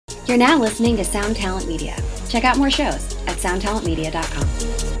You're now listening to Sound Talent Media. Check out more shows at soundtalentmedia.com.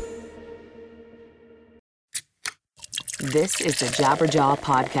 This is the Jabberjaw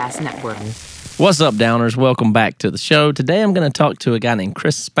Podcast Network. What's up, Downers? Welcome back to the show. Today I'm going to talk to a guy named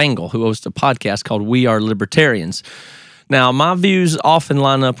Chris Spangle, who hosts a podcast called We Are Libertarians. Now, my views often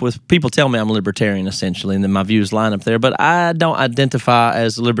line up with, people tell me I'm a libertarian, essentially, and then my views line up there, but I don't identify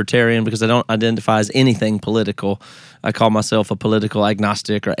as a libertarian because I don't identify as anything political. I call myself a political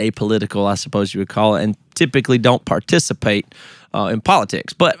agnostic or apolitical, I suppose you would call it, and typically don't participate in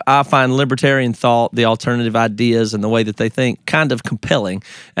politics. But I find libertarian thought, the alternative ideas, and the way that they think kind of compelling.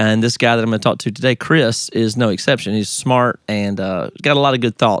 And this guy that I'm going to talk to today, Chris, is no exception. He's smart and got a lot of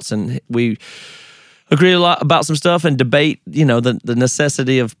good thoughts, and we agree a lot about some stuff and debate, the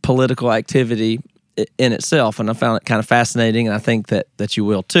necessity of political activity in itself. And I found it kind of fascinating, and I think that you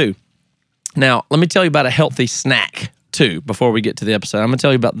will too. Now, let me tell you about a healthy snack too before we get to the episode. I'm going to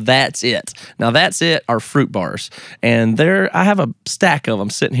tell you about That's It. Now, That's It are fruit bars. And I have a stack of them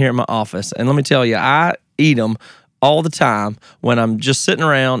sitting here in my office. And let me tell you, I eat them all the time when I'm just sitting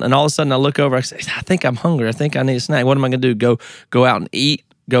around, and all of a sudden I look over, I say, I think I'm hungry. I think I need a snack. What am I going to do? Go out and eat?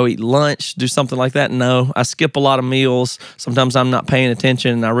 Go eat lunch, do something like that? No, I skip a lot of meals. Sometimes I'm not paying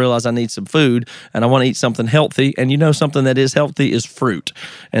attention and I realize I need some food and I want to eat something healthy. And something that is healthy is fruit.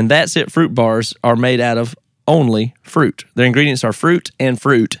 And That's It fruit bars are made out of only fruit. Their ingredients are fruit and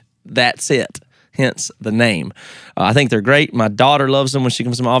fruit. That's it. Hence the name. I think they're great. My daughter loves them. When she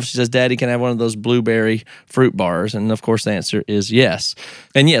comes to my office, she says, Daddy, can I have one of those blueberry fruit bars? And of course, the answer is yes.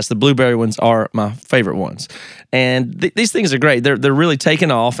 And yes, the blueberry ones are my favorite ones. And these things are great. They're really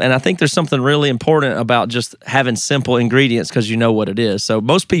taking off. And I think there's something really important about just having simple ingredients because you know what it is. So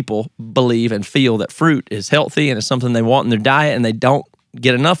most people believe and feel that fruit is healthy and it's something they want in their diet, and they don't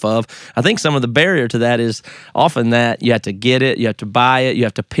get enough of. I think some of the barrier to that is often that you have to get it, you have to buy it, you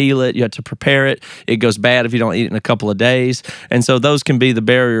have to peel it, you have to prepare it. It goes bad if you don't eat it in a couple of days. And so those can be the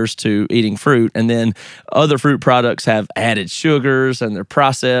barriers to eating fruit. And then other fruit products have added sugars and they're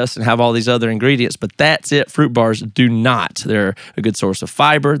processed and have all these other ingredients, but That's It fruit bars do not. They're a good source of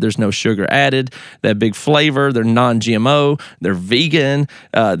fiber. There's no sugar added. They have big flavor. They're non-GMO. They're vegan.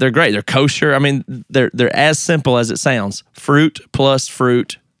 They're great. They're kosher. I mean, they're as simple as it sounds. Fruit plus fruit.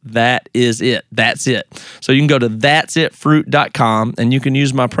 That is it. That's it. So you can go to that'sitfruit.com and you can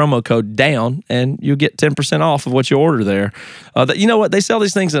use my promo code DOWN and you'll get 10% off of what you order there. You know what? They sell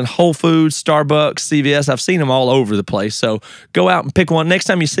these things in Whole Foods, Starbucks, CVS. I've seen them all over the place. So go out and pick one. Next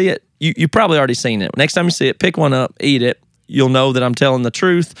time you see it, you probably already seen it. Next time you see it, pick one up, eat it. You'll know that I'm telling the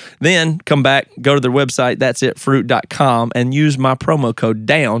truth. Then come back, go to their website, that'sitfruit.com, and use my promo code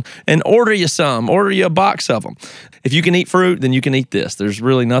DOWN and order you some. Order you a box of them. If you can eat fruit, then you can eat this. There's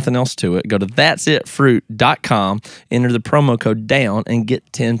really nothing else to it. Go to that'sitfruit.com, enter the promo code DOWN, and get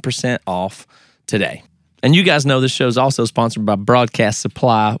 10% off today. And you guys know this show is also sponsored by Broadcast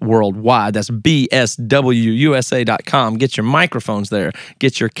Supply Worldwide. That's BSWUSA.com. Get your microphones there.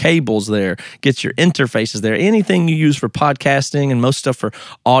 Get your cables there. Get your interfaces there. Anything you use for podcasting and most stuff for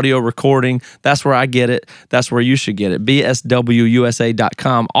audio recording, that's where I get it. That's where you should get it.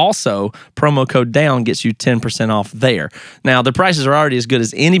 BSWUSA.com. Also, promo code DOWN gets you 10% off there. Now, the prices are already as good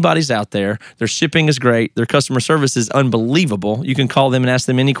as anybody's out there. Their shipping is great. Their customer service is unbelievable. You can call them and ask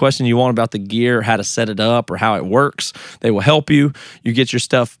them any question you want about the gear, how to set it up, or how it works. They will help you. You get your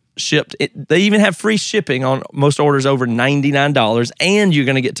stuff shipped. They even have free shipping on most orders over $99, and you're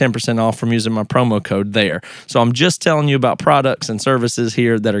going to get 10% off from using my promo code there. So I'm just telling you about products and services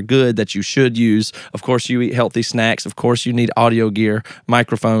here that are good, that you should use. Of course, you eat healthy snacks. Of course, you need audio gear,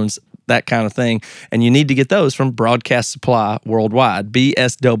 microphones, that kind of thing. And you need to get those from Broadcast Supply Worldwide,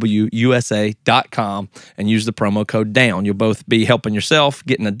 BSWUSA.com, and use the promo code DOWN. You'll both be helping yourself,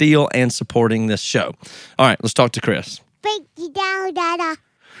 getting a deal, and supporting this show. All right, let's talk to Chris. Break it down, Dada.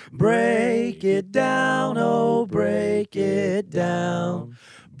 Break it down, oh, break it down.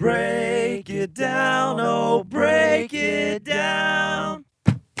 Break it down, oh, break it down.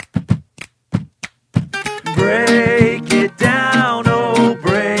 Break it down, oh,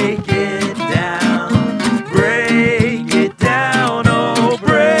 break it down. Break it down, oh,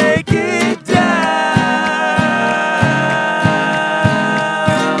 break it down.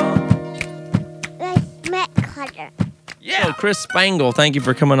 Let's make color. Yeah. So Chris Spangle, thank you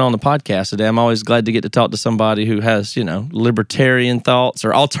for coming on the podcast today. I'm always glad to get to talk to somebody who has, libertarian thoughts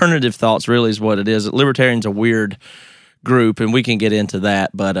or alternative thoughts, really is what it is. Libertarian's a weird group, and we can get into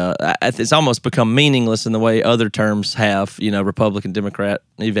that, but it's almost become meaningless in the way other terms have, Republican, Democrat,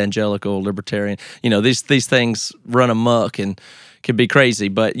 evangelical, libertarian. These things run amok and could be crazy.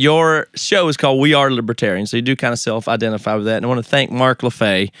 But your show is called We Are Libertarians, so you do kind of self-identify with that. And I want to thank Mark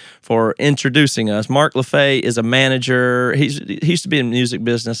LaFay for introducing us. Mark LaFay is a manager. He used to be in the music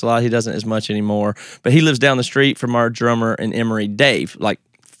business a lot. He doesn't as much anymore. But he lives down the street from our drummer in Emory, Dave, like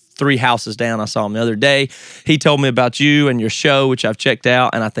 3 houses down. I saw him the other day. He told me about you and your show, which I've checked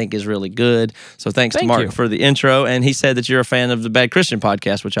out and I think is really good. So thanks to Mark for the intro. And he said that you're a fan of the Bad Christian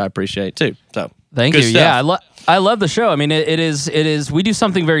podcast, which I appreciate too. So thank you. stuff. Yeah, I love the show. I mean, it is. We do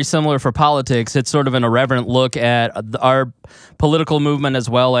something very similar for politics. It's sort of an irreverent look at our political movement as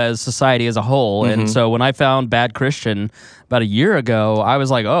well as society as a whole. And so when I found Bad Christian about a year ago, I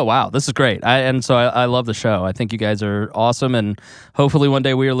was like, oh, wow, this is great. So I love the show. I think you guys are awesome. And hopefully one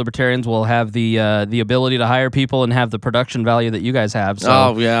day We Are Libertarians will have the ability to hire people and have the production value that you guys have. So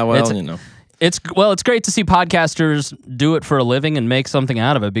It's great to see podcasters do it for a living and make something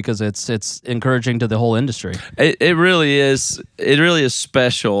out of it because it's encouraging to the whole industry. It really is. It really is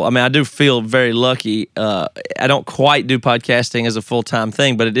special. I mean, I do feel very lucky. I don't quite do podcasting as a full-time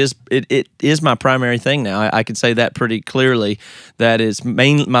thing, but it is my primary thing now. I can say that pretty clearly. That is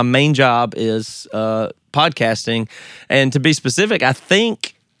my main job is podcasting, and to be specific, I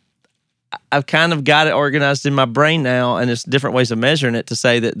think I've kind of got it organized in my brain now, and there's different ways of measuring it to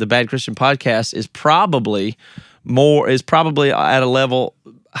say that the Bad Christian podcast is probably at a level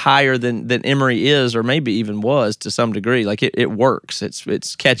higher than Emory is, or maybe even was to some degree. Like it works.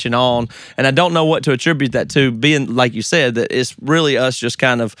 It's catching on, and I don't know what to attribute that to. Being like you said, that it's really us just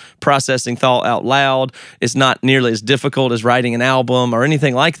kind of processing thought out loud. It's not nearly as difficult as writing an album or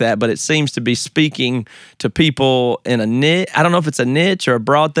anything like that, but it seems to be speaking to people in a niche. I don't know if it's a niche or a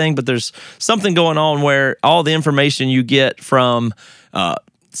broad thing, but there's something going on where all the information you get from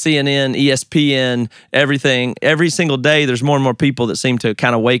CNN, ESPN, everything, every single day, there's more and more people that seem to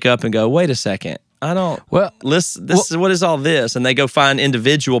kind of wake up and go, wait a second, what is all this? And they go find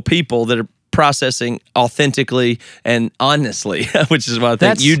individual people that are processing authentically and honestly, which is what I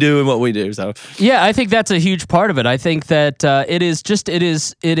think you do and what we do. So yeah, I think that's a huge part of it. I think that it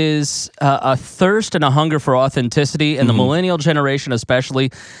is a thirst and a hunger for authenticity, and the millennial generation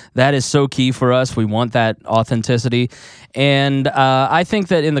especially, that is so key for us. We want that authenticity, and I think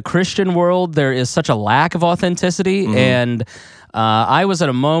that in the Christian world there is such a lack of authenticity, and I was at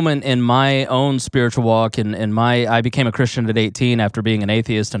a moment in my own spiritual walk, I became a Christian at 18 after being an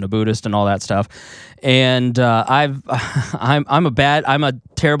atheist and a Buddhist and all that stuff. And I'm a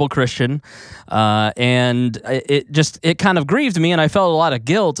terrible Christian, and it kind of grieved me, and I felt a lot of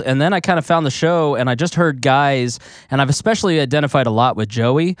guilt. And then I kind of found the show, and I just heard guys, and I've especially identified a lot with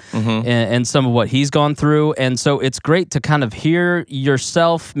Joey and some of what he's gone through. And so it's great to kind of hear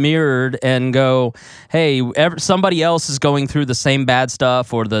yourself mirrored and go, hey, somebody else is going through the same bad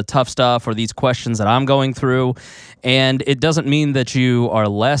stuff or the tough stuff or these questions that I'm going through. And it doesn't mean that you are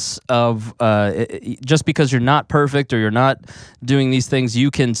less of, just because you're not perfect or you're not doing these things, you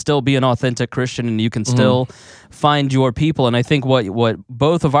can still be an authentic Christian and you can still find your people. And I think what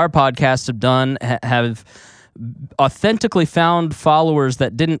both of our podcasts have done have authentically found followers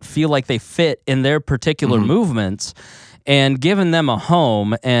that didn't feel like they fit in their particular movements, and given them a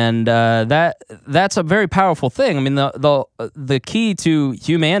home, and that's a very powerful thing. I mean, the key to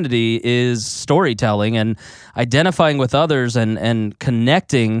humanity is storytelling and identifying with others and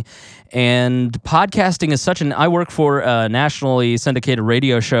connecting. And podcasting is I work for a nationally syndicated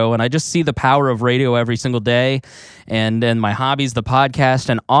radio show, and I just see the power of radio every single day. And my hobby's the podcast,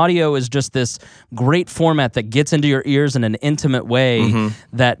 and audio is just this great format that gets into your ears in an intimate way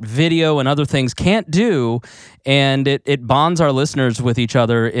that video and other things can't do. And it bonds our listeners with each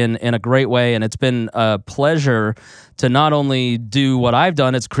other in a great way. And it's been a pleasure to not only do what I've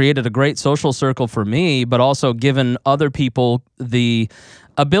done, it's created a great social circle for me, but also given other people the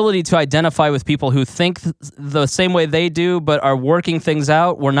ability to identify with people who think the same way they do, but are working things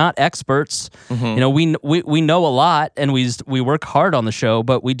out. We're not experts. You know, we know a lot, and we work hard on the show,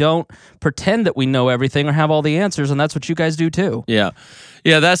 but we don't pretend that we know everything or have all the answers, and that's what you guys do too. Yeah,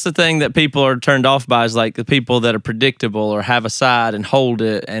 that's the thing that people are turned off by, is like the people that are predictable or have a side and hold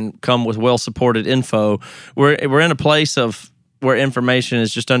it and come with well-supported info. We're in a place of where information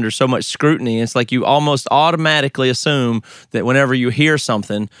is just under so much scrutiny. It's like you almost automatically assume that whenever you hear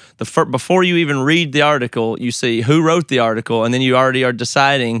something, before you even read the article, you see who wrote the article, and then you already are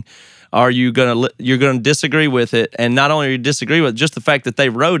deciding, you're gonna disagree with it. And not only are you disagree with it, just the fact that they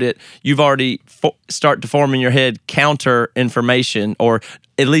wrote it, you've already start to form in your head counter information, or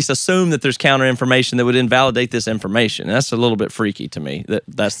at least assume that there's counter information that would invalidate this information. And that's a little bit freaky to me.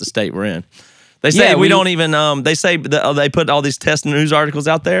 That's the state we're in. They say Yeah, we don't even. They say they put all these test news articles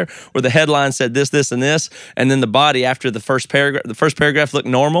out there where the headline said this, this, and this, and then the body after the first paragraph looked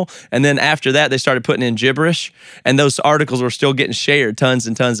normal, and then after that they started putting in gibberish, and those articles were still getting shared tons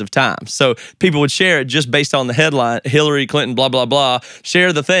and tons of times. So people would share it just based on the headline: Hillary Clinton, blah blah blah.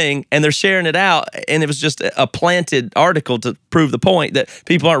 Share the thing, and they're sharing it out, and it was just a planted article to prove the point that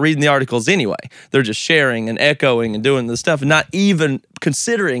people aren't reading the articles anyway. They're just sharing and echoing and doing the stuff, and not even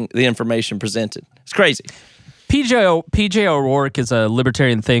considering the information presented. It's crazy. PJ O'Rourke is a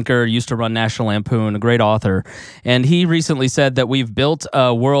libertarian thinker, used to run National Lampoon, a great author, and he recently said that we've built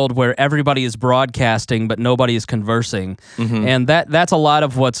a world where everybody is broadcasting but nobody is conversing, and that's a lot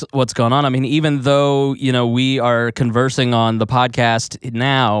of what's going on. I mean, even though we are conversing on the podcast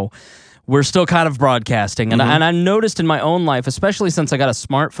now, we're still kind of broadcasting, and I noticed in my own life, especially since I got a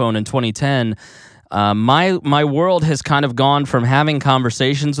smartphone in 2010. My world has kind of gone from having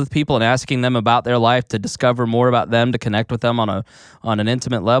conversations with people and asking them about their life to discover more about them, to connect with them on an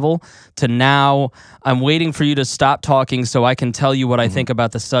intimate level, to now I'm waiting for you to stop talking so I can tell you what I think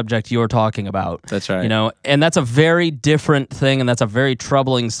about the subject you're talking about. That's right. And that's a very different thing, and that's a very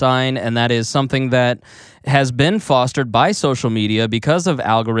troubling sign, and that is something that has been fostered by social media because of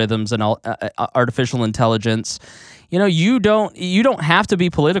algorithms and artificial intelligence. You don't have to be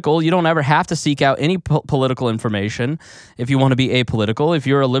political. You don't ever have to seek out any political information if you want to be apolitical. If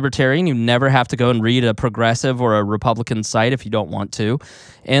you're a libertarian, you never have to go and read a progressive or a Republican site if you don't want to.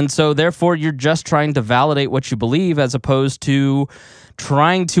 And so therefore, you're just trying to validate what you believe as opposed to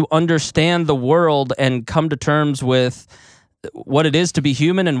trying to understand the world and come to terms with what it is to be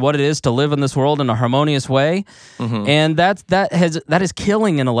human and what it is to live in this world in a harmonious way. And that is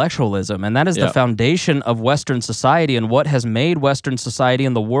killing intellectualism, and that is the foundation of Western society and what has made Western society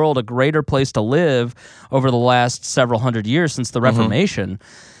and the world a greater place to live over the last several hundred years since the Reformation.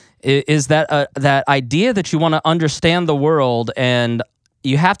 Is that idea that you want to understand the world, and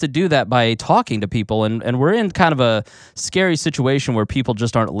you have to do that by talking to people, and we're in kind of a scary situation where people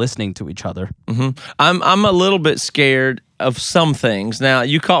just aren't listening to each other. I'm a little bit scared of some things. Now,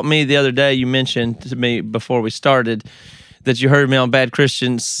 you caught me the other day. You mentioned to me before we started that you heard me on Bad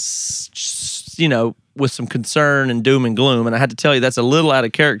Christians, with some concern and doom and gloom, and I had to tell you that's a little out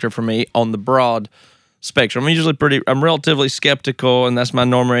of character for me on the broad spectrum. I'm relatively skeptical, and that's my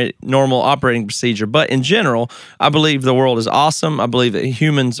normal operating procedure. But in general, I believe the world is awesome. I believe that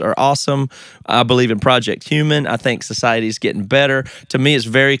humans are awesome. I believe in Project Human. I think society is getting better. To me, it's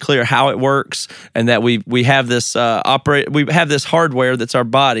very clear how it works, and that we have this we have this hardware that's our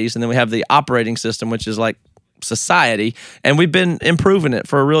bodies, and then we have the operating system, which is like society, and we've been improving it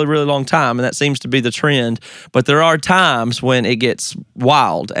for a really, really long time, and that seems to be the trend. But there are times when it gets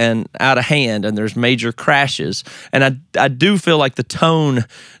wild and out of hand, and there's major crashes. And I do feel like the tone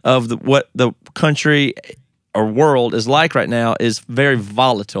of what the country or world is like right now is very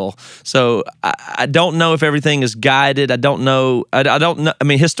volatile. So I don't know if everything is guided. I don't know. I don't know. I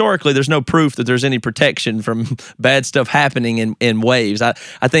mean, historically, there's no proof that there's any protection from bad stuff happening in waves. I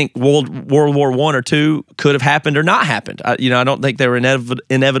think World War I or II could have happened or not happened. I don't think they were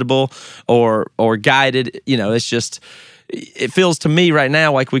inevitable or guided. It's just, it feels to me right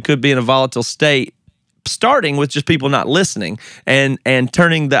now like we could be in a volatile state, starting with just people not listening and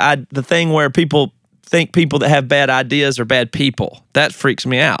turning the thing where people think people that have bad ideas are bad people. That freaks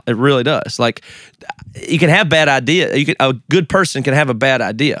me out. It really does. Like, you can have bad idea. A good person can have a bad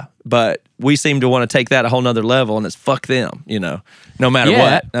idea, but we seem to want to take that a whole nother level, and it's fuck them, no matter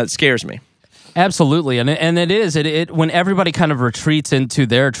what. That scares me. Absolutely, and it is when everybody kind of retreats into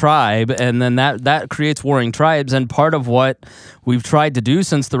their tribe, and then that creates warring tribes. And part of what we've tried to do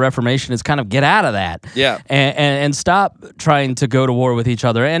since the Reformation is kind of get out of that, and stop trying to go to war with each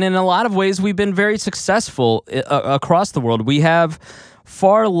other. And in a lot of ways, we've been very successful across the world. We have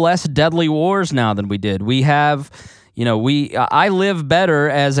far less deadly wars now than we did. We have. I live better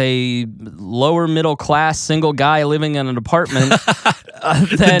as a lower middle class single guy living in an apartment.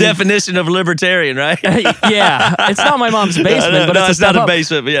 The definition of libertarian, right? Yeah, it's not my mom's basement, but it's not a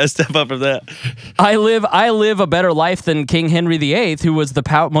basement. But step up from that. I live a better life than King Henry VIII, who was the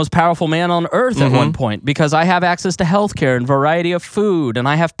most powerful man on earth at one point, because I have access to healthcare and variety of food, and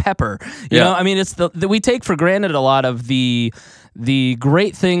I have pepper. You know, I mean, it's we take for granted a lot of the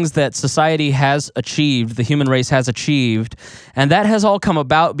great things that society has achieved, the human race has achieved, and that has all come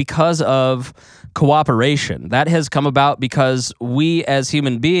about because of cooperation. That has come about because we as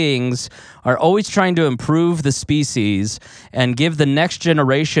human beings are always trying to improve the species and give the next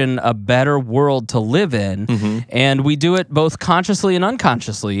generation a better world to live in, and we do it both consciously and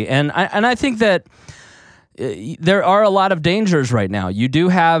unconsciously. And I think that there are a lot of dangers right now. You do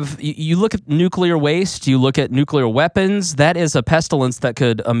have, you look at nuclear waste, you look at nuclear weapons. That is a pestilence that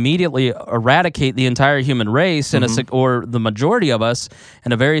could immediately eradicate the entire human race or the majority of us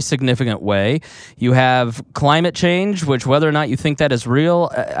in a very significant way. You have climate change, which whether or not you think that is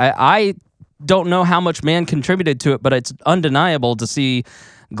real, I don't know how much man contributed to it, but it's undeniable to see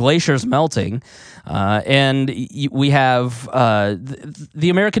glaciers melting, and we have the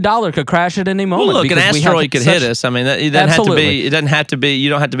American dollar could crash at any moment. Well, look, an asteroid could hit us. I mean, it doesn't have to be. It doesn't have to be. You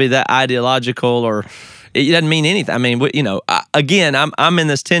don't have to be that ideological, or it doesn't mean anything. I mean, again, I'm in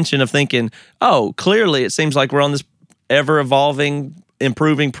this tension of thinking, oh, clearly, it seems like we're on this ever evolving,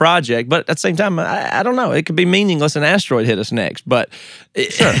 improving project, but at the same time, I don't know. It could be meaningless. An asteroid hit us next, but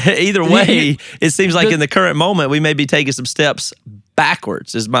either way, it seems like in the current moment, we may be taking some steps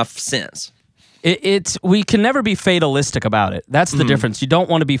backwards. Is my sense. We can never be fatalistic about it. That's the difference. You don't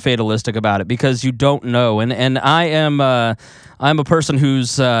want to be fatalistic about it because you don't know. And I'm a person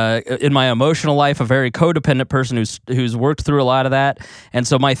who's in my emotional life a very codependent person who's worked through a lot of that, and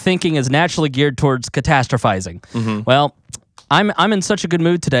so my thinking is naturally geared towards catastrophizing. Well, I'm in such a good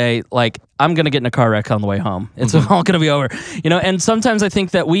mood today, like I'm going to get in a car wreck on the way home. It's all going to be over. And sometimes I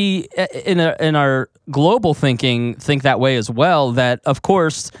think that we, in our global thinking, think that way as well, that of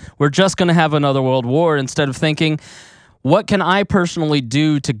course we're just going to have another world war instead of thinking, what can I personally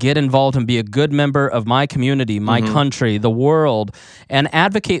do to get involved and be a good member of my community, my country, the world, and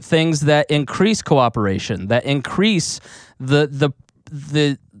advocate things that increase cooperation, that increase the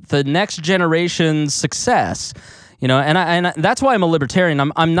next generation's success. And that's why I'm a libertarian.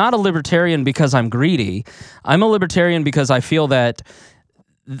 I'm not a libertarian because I'm greedy. I'm a libertarian because I feel that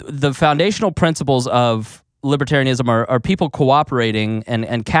the foundational principles of libertarianism are people cooperating,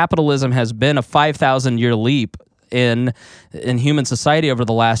 and capitalism has been a 5,000-year leap in human society over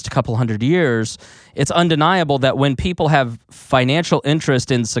the last couple hundred years. It's undeniable that when people have financial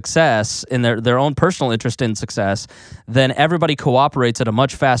interest in success, in their own personal interest in success, then everybody cooperates at a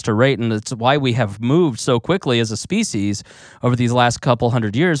much faster rate, and it's why we have moved so quickly as a species over these last couple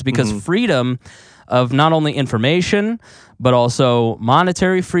hundred years, because freedom of not only information, but also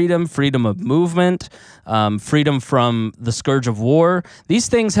monetary freedom, freedom of movement, freedom from the scourge of war. These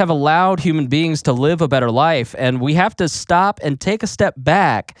things have allowed human beings to live a better life, and we have to stop and take a step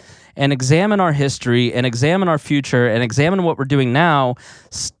back and examine our history and examine our future and examine what we're doing now,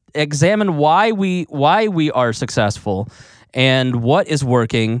 examine why we are successful and what is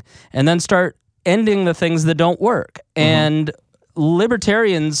working, and then start ending the things that don't work. And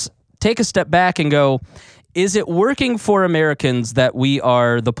libertarians take a step back and go, is it working for Americans that we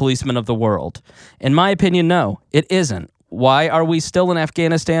are the policemen of the world? In my opinion, no, it isn't. Why are we still in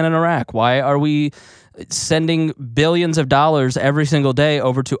Afghanistan and Iraq? Why are we sending billions of dollars every single day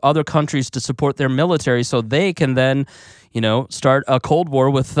over to other countries to support their military so they can then, start a Cold War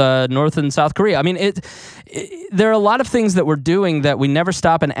with North and South Korea? I mean, there are a lot of things that we're doing that we never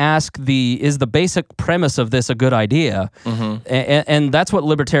stop and ask, is the basic premise of this a good idea? And that's what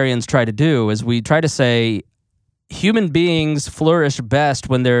libertarians try to do, is we try to say human beings flourish best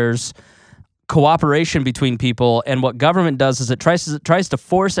when there's cooperation between people, and what government does is it tries to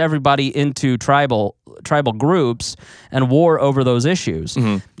force everybody into tribal groups and war over those issues.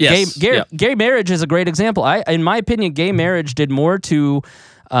 Yes. Gay marriage is a great example. In my opinion, gay marriage did more to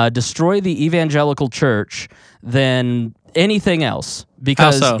destroy the evangelical church than anything else,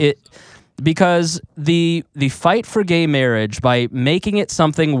 because because the fight for gay marriage, by making it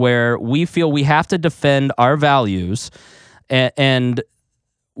something where we feel we have to defend our values, and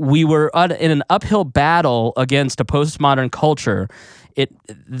we were in an uphill battle against a postmodern culture,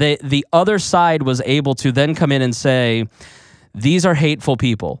 the other side was able to then come in and say, these are hateful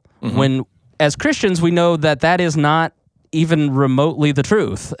people. When, as Christians, we know that is not even remotely the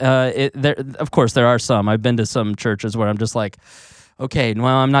truth. Of course, there are some. I've been to some churches where I'm just like, okay,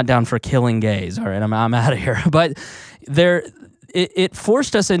 well, I'm not down for killing gays. All right, I'm out of here. But it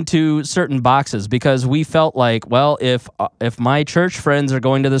forced us into certain boxes, because we felt like, well, if my church friends are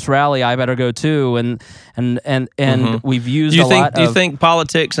going to this rally, I better go too. And we've used a lot of... Do you think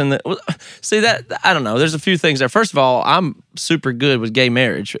politics and see that, I don't know. There's a few things there. First of all, I'm super good with gay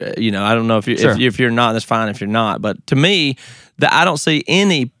marriage. I don't know if you're not, that's fine if you're not. But to me, I don't see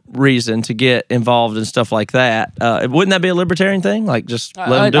any reason to get involved in stuff like that. Wouldn't that be a libertarian thing? Like, just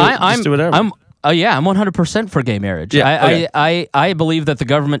let them do it. Just do whatever. Oh yeah, I'm 100% for gay marriage. Yeah, okay. I believe that the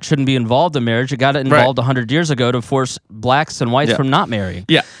government shouldn't be involved in marriage. It got involved 100 years ago to force blacks and whites from not marrying.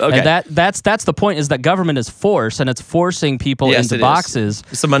 Yeah, okay. And that's the point, is that government is force, and it's forcing people into boxes.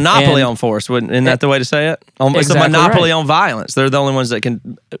 It's a monopoly on force. Isn't that the way to say it? It's a monopoly on violence. They're the only ones that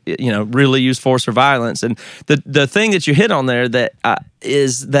can, really use force or violence. And the thing that you hit on there that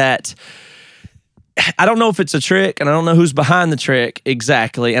is that. I don't know if it's a trick, and I don't know who's behind the trick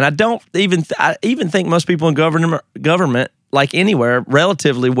exactly. And I even think most people in government, like anywhere,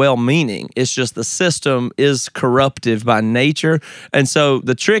 relatively well-meaning. It's just the system is corruptive by nature. And so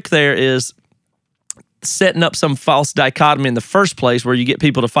the trick there is setting up some false dichotomy in the first place where you get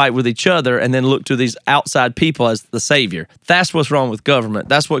people to fight with each other and then look to these outside people as the savior. That's what's wrong with government.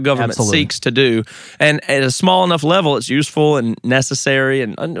 That's what government seeks to do. And at a small enough level, it's useful and necessary.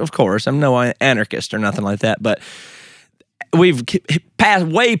 And of course, I'm no anarchist or nothing like that, but we've passed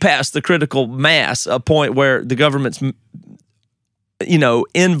way past the critical mass, a point where the government's,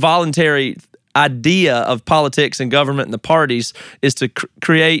 involuntary idea of politics and government and the parties is to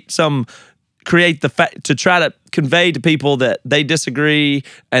create the fact, to try to convey to people that they disagree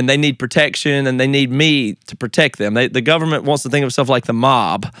and they need protection and they need me to protect them. The government wants to think of itself like the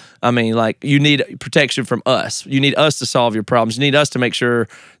mob. I mean, like, you need protection from us. You need us to solve your problems. You need us to make sure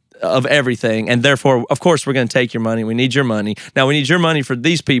of everything, and therefore, of course, we're going to take your money. We need your money. Now, we need your money for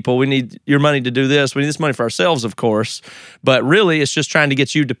these people. We need your money to do this. We need this money for ourselves, of course. But really, it's just trying to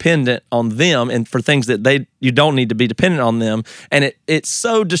get you dependent on them and for things that you don't need to be dependent on them. And it's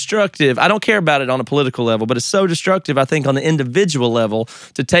so destructive. I don't care about it on a political level, but it's so destructive, I think, on the individual level,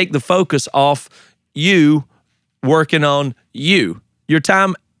 to take the focus off you working on you. Your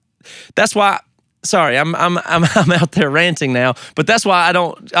time. That's why. Sorry, I'm out there ranting now, but that's why I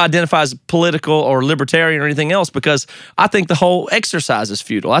don't identify as political or libertarian or anything else, because I think the whole exercise is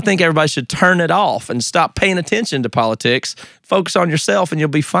futile. I think everybody should turn it off and stop paying attention to politics. Focus on yourself, and you'll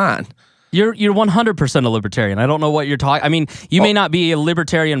be fine. You're 100% a libertarian. I don't know what you're talking. I mean, you may not be a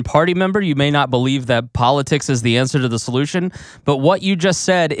Libertarian Party member. You may not believe that politics is the answer to the solution. But what you just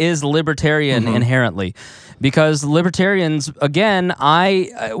said is libertarian inherently. Because libertarians, again,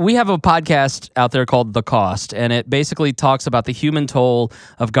 we have a podcast out there called The Cost, and it basically talks about the human toll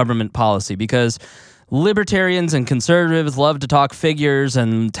of government policy. Because libertarians and conservatives love to talk figures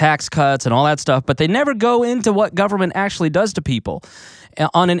and tax cuts and all that stuff, but they never go into what government actually does to people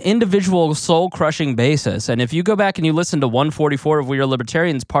on an individual soul-crushing basis. And if you go back and you listen to 144 of We Are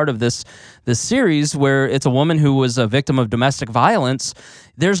Libertarians, part of this series, where it's a woman who was a victim of domestic violence,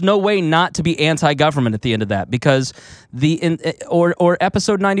 there's no way not to be anti-government at the end of that, because or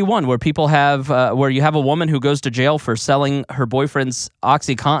episode 91, where people have where you have a woman who goes to jail for selling her boyfriend's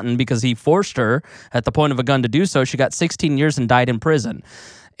OxyContin because he forced her at the point of a gun to do so. She got 16 years and died in prison.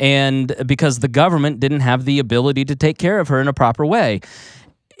 And because the government didn't have the ability to take care of her in a proper way.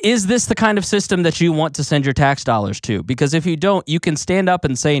 Is this the kind of system that you want to send your tax dollars to? Because if you don't, you can stand up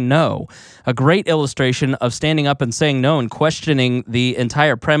and say no. A great illustration of standing up and saying no and questioning the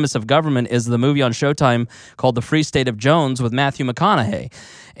entire premise of government is the movie on Showtime called The Free State of Jones with Matthew McConaughey.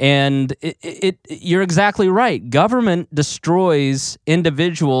 And you're exactly right. Government destroys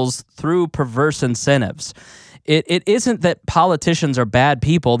individuals through perverse incentives. It isn't that politicians are bad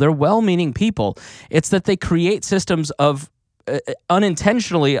people. They're well-meaning people. It's that they create systems of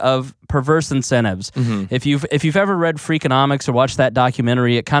unintentionally of perverse incentives. Mm-hmm. If you've ever read Freakonomics or watched that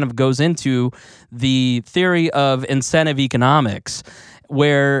documentary, it kind of goes into the theory of incentive economics,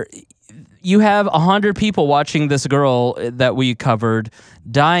 where you have 100 people watching this girl that we covered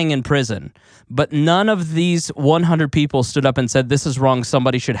dying in prison. But none of these 100 people stood up and said, this is wrong,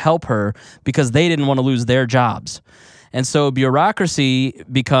 somebody should help her, because they didn't want to lose their jobs. And so bureaucracy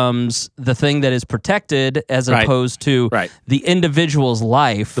becomes the thing that is protected as opposed to the individual's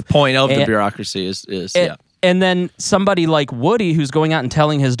life. The point of the bureaucracy is. And then somebody like Woody, who's going out and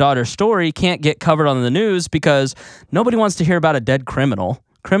telling his daughter's story, can't get covered on the news because nobody wants to hear about a dead criminal.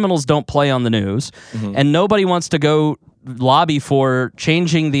 Criminals don't play on the news. Mm-hmm. And nobody wants to go lobby for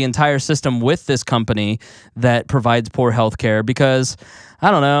changing the entire system with this company that provides poor health care, because I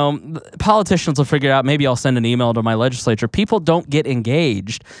don't know, politicians will figure out, maybe I'll send an email to my legislature. People don't get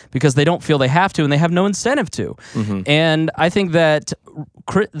engaged because they don't feel they have to, and they have no incentive to. Mm-hmm. And I think that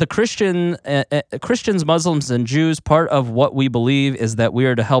the Christians, Muslims, and Jews, part of what we believe is that we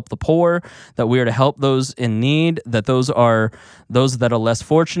are to help the poor, that we are to help those in need, that those are those that are less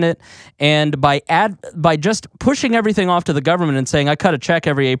fortunate. And by just pushing everything off to the government and saying, I cut a check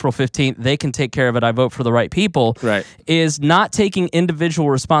every April 15th, they can take care of it, I vote for the right people, is not taking individual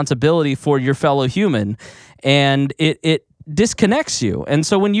responsibility for your fellow human. And it disconnects you. And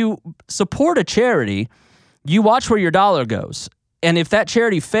so when you support a charity, you watch where your dollar goes. And if that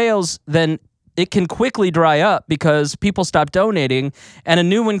charity fails, then it can quickly dry up because people stop donating, and a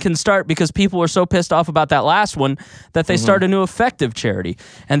new one can start because people are so pissed off about that last one that they start a new effective charity.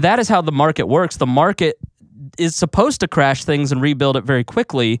 And that is how the market works. The market is supposed to crash things and rebuild it very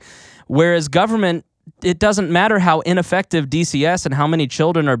quickly, whereas government, it doesn't matter how ineffective DCS and how many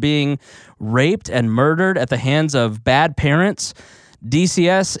children are being raped and murdered at the hands of bad parents.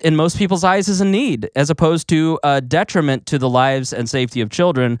 DCS, in most people's eyes, is a need as opposed to a detriment to the lives and safety of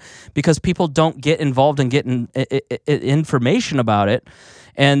children because people don't get involved in getting information about it,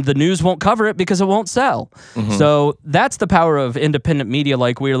 and the news won't cover it because it won't sell. So that's the power of independent media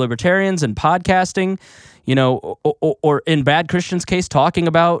like We Are Libertarians and podcasting, or in Bad Christian's case, talking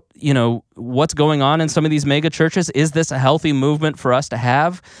about, what's going on in some of these mega churches. Is this a healthy movement for us to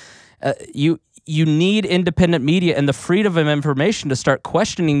have? You need independent media and the freedom of information to start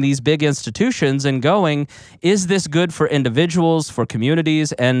questioning these big institutions and going, is this good for individuals, for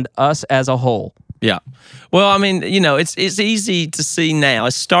communities, and us as a whole? Yeah. Well, I mean, it's easy to see now.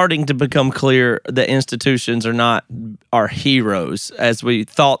 It's starting to become clear that institutions are not our heroes as we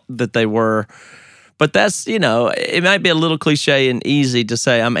thought that they were. But that's, it might be a little cliche and easy to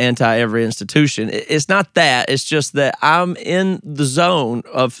say I'm anti every institution. It's not that. It's just that I'm in the zone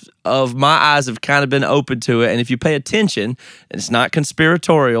of my eyes have kind of been open to it. And if you pay attention, and it's not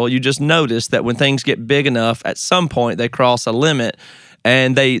conspiratorial, you just notice that when things get big enough, at some point they cross a limit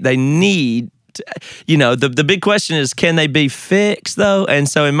and they need the big question is, can they be fixed though? And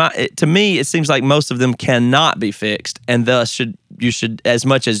so to me, it seems like most of them cannot be fixed, and thus you should, as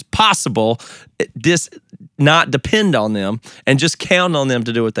much as possible, not depend on them and just count on them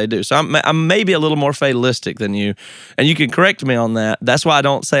to do what they do. So I'm maybe a little more fatalistic than you, and you can correct me on that. That's why I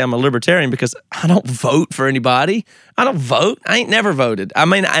don't say I'm a libertarian, because I don't vote for anybody. I don't vote. I ain't never voted. I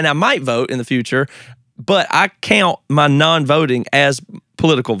mean, and I might vote in the future, but I count my non-voting as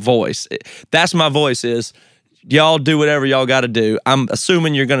political voice. That's my voice is, y'all do whatever y'all got to do. I'm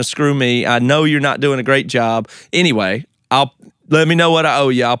assuming you're going to screw me. I know you're not doing a great job. Anyway, let me know what I owe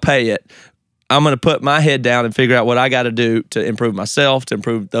you. I'll pay it. I'm going to put my head down and figure out what I got to do to improve myself, to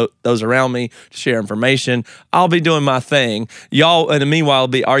improve those around me, to share information. I'll be doing my thing. Y'all, in the meanwhile,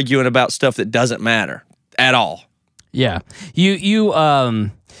 be arguing about stuff that doesn't matter at all. Yeah.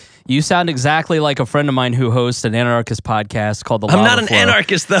 You sound exactly like a friend of mine who hosts an anarchist podcast called The Lava I'm not an Flow.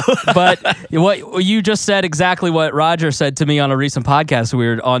 anarchist, though. But what you just said exactly what Roger said to me on a recent podcast we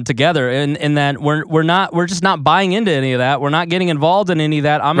were on together, in that we're just not buying into any of that. We're not getting involved in any of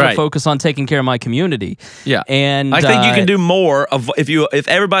that. I'm going to focus on taking care of my community. Yeah, and I think you can do more if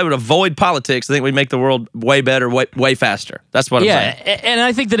everybody would avoid politics. I think we'd make the world way better, way faster. That's what I'm saying. Yeah, and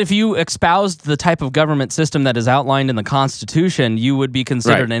I think that if you espoused the type of government system that is outlined in the Constitution, you would be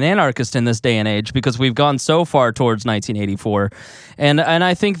considered an anarchist in this day and age, because we've gone so far towards 1984, and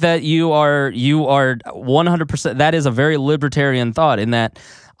I think that you are 100%. That is a very libertarian thought, in that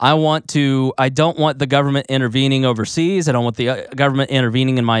I don't want the government intervening overseas. I don't want the government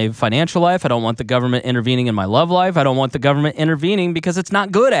intervening in my financial life. I don't want the government intervening in my love life. I don't want the government intervening because it's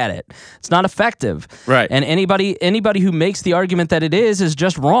not good at it. It's not effective. Right. And anybody who makes the argument that it is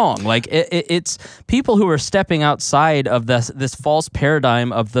just wrong. Like it's people who are stepping outside of this false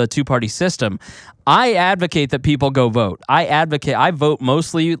paradigm of the two-party system. I advocate that people go vote. I vote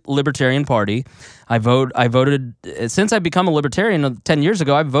mostly Libertarian Party. I voted since I've become a libertarian 10 years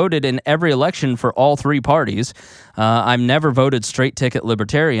ago. I've voted in every election for all three parties. I've never voted straight ticket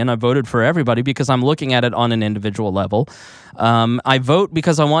libertarian. I voted for everybody because I'm looking at it on an individual level. I vote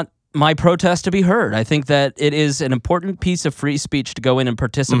because I want my protest to be heard. I think that it is an important piece of free speech to go in and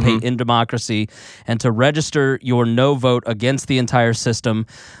participate in democracy and to register your no vote against the entire system.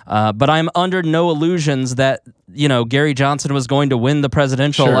 But I'm under no illusions that, Gary Johnson was going to win the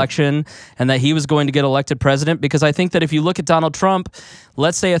presidential election and that he was going to get elected president, because I think that if you look at Donald Trump,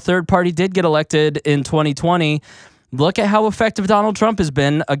 let's say a third party did get elected in 2020, look at how effective Donald Trump has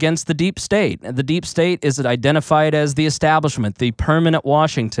been against the deep state. The deep state is identified as the establishment, the permanent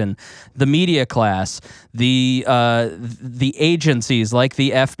Washington, the media class, the agencies like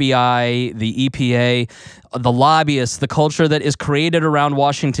the FBI, the EPA, the lobbyists, the culture that is created around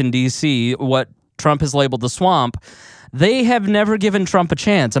Washington, D.C., what Trump has labeled the swamp. They have never given Trump a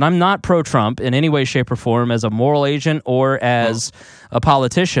chance, and I'm not pro-Trump in any way, shape, or form as a moral agent or as a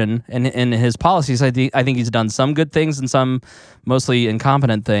politician in his policies. I think he's done some good things and some mostly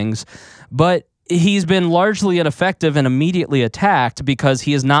incompetent things. But he's been largely ineffective and immediately attacked because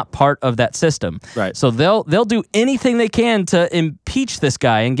he is not part of that system. Right. So they'll do anything they can to impeach this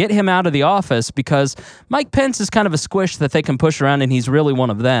guy and get him out of the office because Mike Pence is kind of a squish that they can push around, and he's really one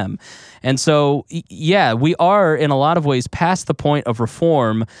of them. And so, yeah, we are in a lot of ways past the point of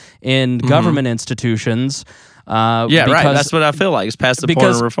reform in government institutions. Right. That's what I feel like. It's past the point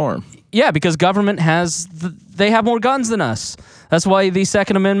of reform. Yeah, because government they have more guns than us. That's why the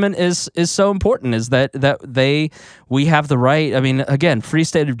Second Amendment is so important. Is that we have the right. I mean, again, Free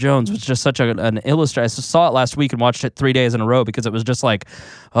State of Jones was just such an illustrator. I saw it last week and watched it 3 days in a row because it was just like,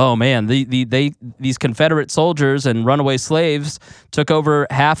 oh man, these Confederate soldiers and runaway slaves took over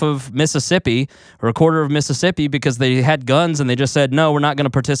half of Mississippi or a quarter of Mississippi because they had guns, and they just said, no, we're not going to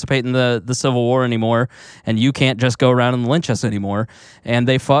participate in the Civil War anymore, and you can't just go around and lynch us anymore. And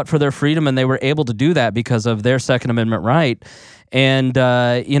they fought for their freedom, and they were able to do that because of their Second Amendment right. And,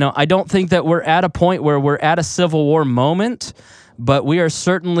 I don't think that we're at a point where we're at a Civil War moment, but we are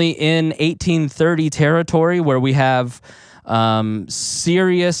certainly in 1830 territory where we have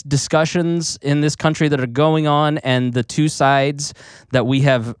serious discussions in this country that are going on, and the two sides that we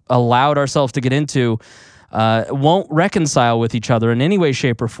have allowed ourselves to get into won't reconcile with each other in any way,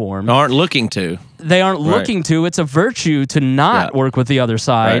 shape, or form. Aren't looking to. They aren't looking to. It's a virtue to not work with the other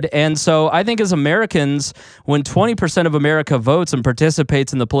side. Right. And so I think as Americans, when 20% of America votes and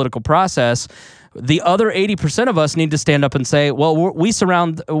participates in the political process, the other 80% of us need to stand up and say, well, we're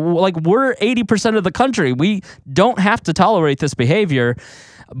 80% of the country. We don't have to tolerate this behavior.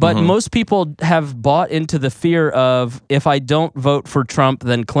 But most people have bought into the fear of, if I don't vote for Trump,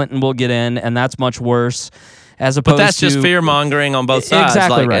 then Clinton will get in, and that's much worse. As opposed but that's to, just fear mongering on both sides.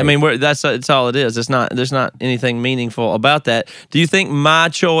 Exactly right. I mean, it's all it is. It's not. There's not anything meaningful about that. Do you think my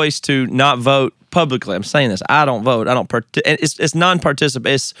choice to not vote publicly? I'm saying this. I don't vote. I don't. It's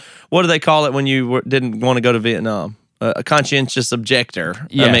non-participant. It's, what do they call it when you didn't want to go to Vietnam? A conscientious objector.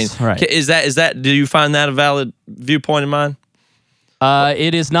 Yes, I mean, right. Is that? Do you find that a valid viewpoint of mine?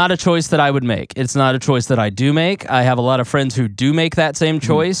 It is not a choice that I would make. It's not a choice that I do make. I have a lot of friends who do make that same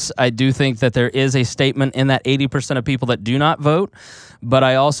choice. I do think that there is a statement in that 80% of people that do not vote. But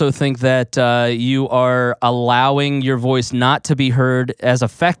I also think that you are allowing your voice not to be heard as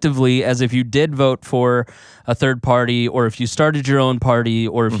effectively as if you did vote for a third party, or if you started your own party,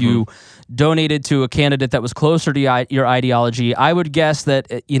 or if you donated to a candidate that was closer to your ideology. I would guess that,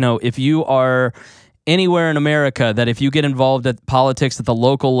 if you are anywhere in America, that if you get involved at politics at the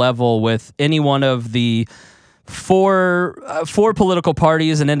local level with any one of the four political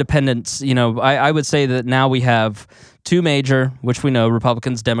parties and independents, I would say that now we have two major, which we know,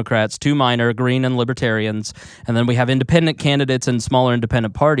 Republicans, Democrats, two minor, Green and Libertarians, and then we have independent candidates and smaller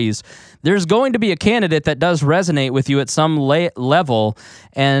independent parties. There's going to be a candidate that does resonate with you at some level,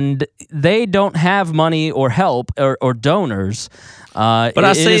 and they don't have money or help or donors. But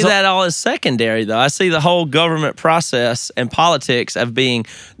I see that all as secondary, though. I see the whole government process and politics of being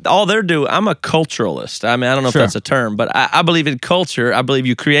all they're doing. I'm a culturalist. I mean, I don't know if that's a term, but I believe in culture. I believe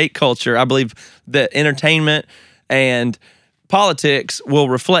you create culture. I believe that entertainment and politics will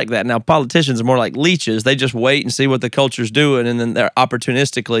reflect that. Now, politicians are more like leeches. They just wait and see what the culture's doing, and then they're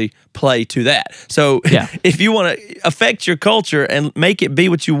opportunistically play to that. So if you want to affect your culture and make it be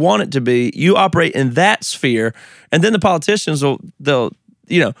what you want it to be, you operate in that sphere, and then the politicians they'll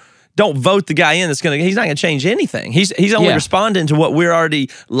don't vote the guy in he's not going to change anything. He's only responding to what we're already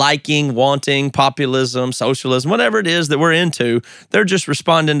liking, wanting, populism, socialism, whatever it is that we're into. They're just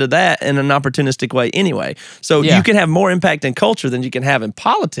responding to that in an opportunistic way anyway. So you can have more impact in culture than you can have in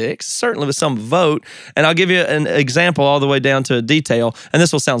politics, certainly with some vote. And I'll give you an example all the way down to a detail, and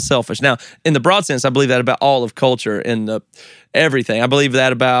this will sound selfish. Now, in the broad sense, I believe that about all of culture and everything. I believe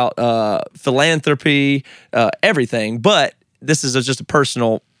that about philanthropy, everything. But this is just a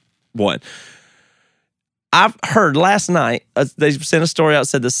personal one. I've heard last night, they sent a story out,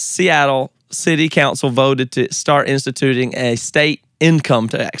 said the Seattle City Council voted to start instituting a state income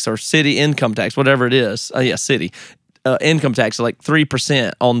tax or city income tax, whatever it is. City income tax, like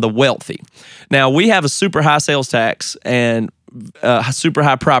 3% on the wealthy. Now, we have a super high sales tax and super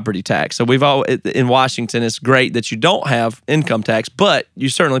high property tax. So we've all in Washington, it's great that you don't have income tax, but you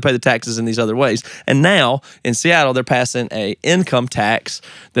certainly pay the taxes in these other ways. And now in Seattle, they're passing a income tax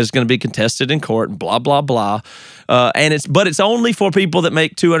that's going to be contested in court and blah, blah, blah. But it's only for people that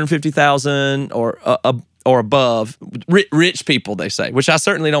make $250,000 or above, rich people, they say, which I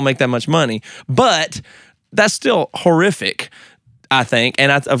certainly don't make that much money, but that's still horrific, I think. And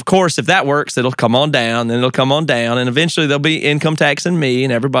of course, if that works, it'll come on down, then it'll come on down, and eventually there'll be income taxing me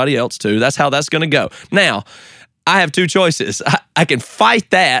and everybody else too. That's how that's going to go. Now, I have two choices. I can fight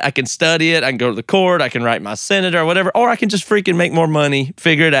that. I can study it. I can go to the court. I can write my senator or whatever. Or I can just freaking make more money,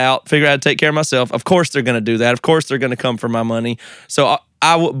 figure it out, figure out how to take care of myself. Of course they're going to do that. Of course they're going to come for my money. So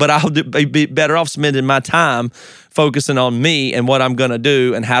I'll be better off spending my time focusing on me and what I'm going to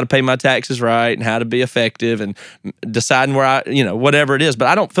do and how to pay my taxes right and how to be effective and deciding where whatever it is. But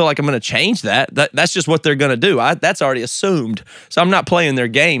I don't feel like I'm going to change that. That's just what they're going to do. That's already assumed. So I'm not playing their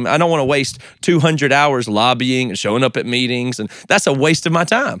game. I don't want to waste 200 hours lobbying and showing up at meetings, and that's a waste of my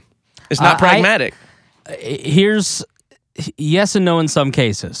time. It's not pragmatic. Here's yes and no in some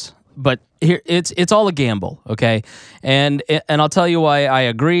cases. But here, it's all a gamble, okay? And I'll tell you why I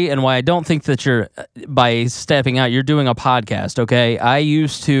agree and why I don't think that by stepping out, you're doing a podcast, okay? I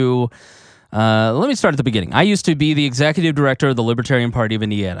used to, let me start at the beginning. I used to be the executive director of the Libertarian Party of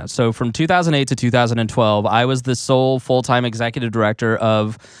Indiana. So from 2008 to 2012, I was the sole full-time executive director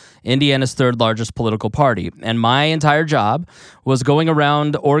of Indiana's third largest political party. And my entire job was going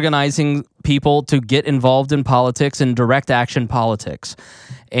around organizing people to get involved in politics and direct action politics.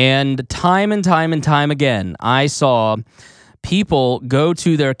 And time again, I saw people go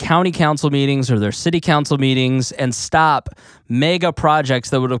to their county council meetings or their city council meetings and stop mega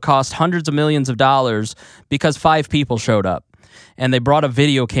projects that would have cost hundreds of millions of dollars because 5 people showed up. And they brought a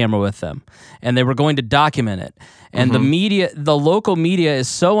video camera with them, and they were going to document it. And the local media is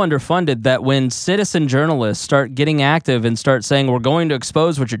so underfunded that when citizen journalists start getting active and start saying, we're going to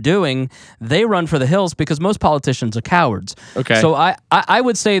expose what you're doing, they run for the hills because most politicians are cowards. Okay. So I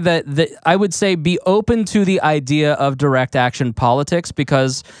would say be open to the idea of direct action politics,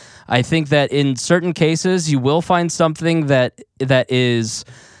 because I think that in certain cases you will find something that is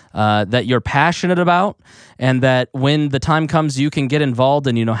that you're passionate about, and that when the time comes you can get involved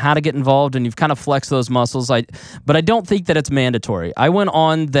and you know how to get involved and you've kind of flexed those muscles. But I don't think that it's mandatory. I went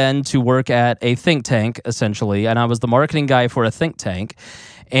on then to work at a think tank, essentially, and I was the marketing guy for a think tank.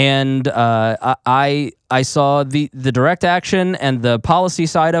 And I saw the direct action and the policy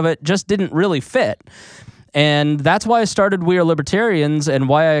side of it just didn't really fit. And that's why I started We Are Libertarians, and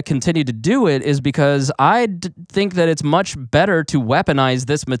why I continue to do it is because I think that it's much better to weaponize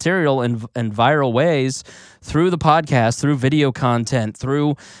this material in viral ways through the podcast, through video content,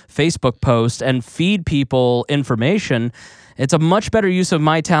 through Facebook posts, and feed people information. It's a much better use of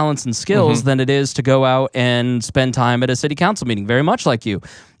my talents and skills than it is to go out and spend time at a city council meeting, very much like you.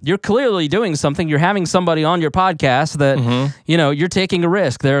 You're clearly doing something. You're having somebody on your podcast that, you're taking a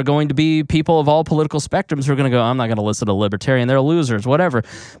risk. There are going to be people of all political spectrums who are going to go, I'm not going to listen to a libertarian. They're losers, whatever.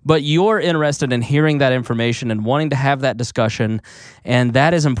 But you're interested in hearing that information and wanting to have that discussion, and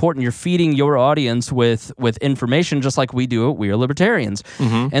that is important. You're feeding your audience with information just like we do at We Are Libertarians.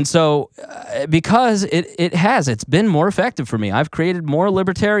 And so because it's been more effective for me. I've created more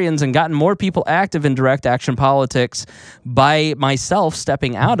libertarians and gotten more people active in direct action politics by myself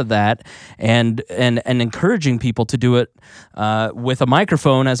stepping out of that and encouraging people to do it with a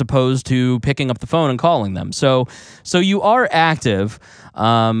microphone as opposed to picking up the phone and calling them. So you are active,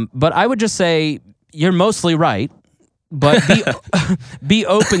 but I would just say you're mostly right. But be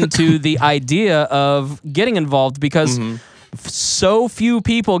open to the idea of getting involved, because so few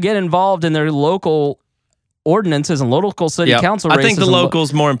people get involved in their local ordinances and local city council races. I think the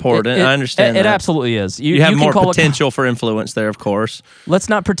local's more important. I understand that. It absolutely is. You have more potential for influence there, of course. Let's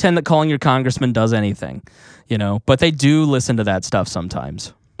not pretend that calling your congressman does anything, but they do listen to that stuff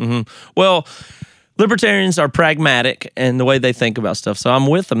sometimes. Well, libertarians are pragmatic in the way they think about stuff, so I'm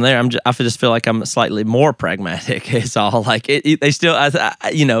with them there. I just feel like I'm slightly more pragmatic. It's all like they still,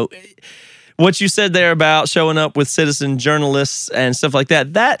 what you said there about showing up with citizen journalists and stuff like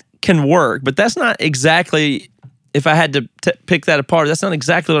that. That can work, but that's not exactly, if I had to pick that apart, that's not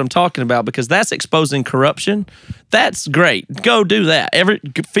exactly what I'm talking about, because that's exposing corruption. That's great. Go do that.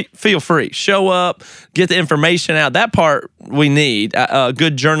 Feel free. Show up, get the information out. That part we need,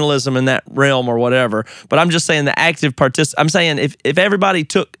 good journalism in that realm or whatever. But I'm just saying the active I'm saying if everybody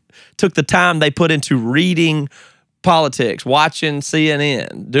took the time they put into reading politics, watching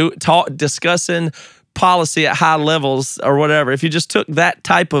CNN, discussing policy at high levels or whatever, if you just took that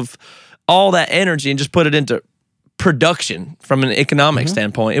type of all that energy and just put it into production from an economic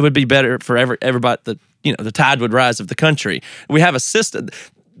standpoint, it would be better for everybody. The tide would rise of the country. We have a system.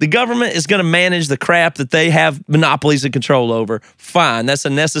 The government is going to manage the crap that they have monopolies and control over. Fine, that's a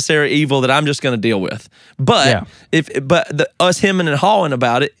necessary evil that I'm just going to deal with. But us hemming and hawing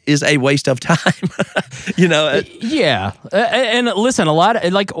about it is a waste of time. Yeah, and listen, a lot of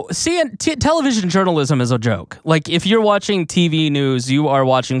television journalism is a joke. Like if you're watching TV news, you are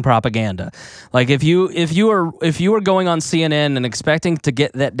watching propaganda. Like if you are going on CNN and expecting to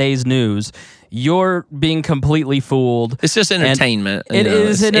get that day's news, you're being completely fooled. It's just entertainment. It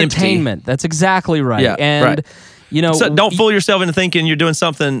is it's entertainment. empty. That's exactly right. Yeah, and right. So don't fool yourself into thinking you're doing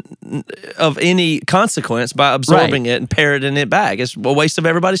something of any consequence by absorbing it and parroting it back. It's a waste of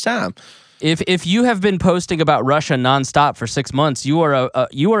everybody's time. If you have been posting about Russia nonstop for 6 months, you are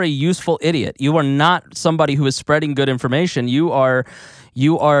a useful idiot. You are not somebody who is spreading good information. You are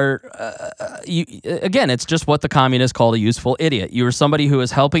again, it's just what the communists call a useful idiot. You are somebody who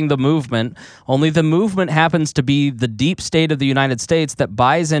is helping the movement, only the movement happens to be the deep state of the United States that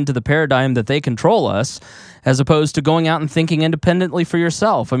buys into the paradigm that they control us, as opposed to going out and thinking independently for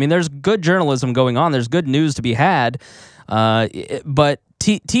yourself. I mean, there's good journalism going on. There's good news to be had, but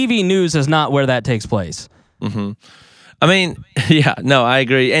TV news is not where that takes place. Mm-hmm. I mean, yeah, no, I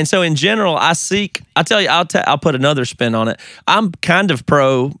agree. And so in general, I'll tell you, I'll put another spin on it. I'm kind of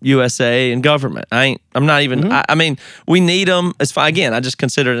pro USA and government. I'm not even, I mean, we need them. It's fine. Again, I just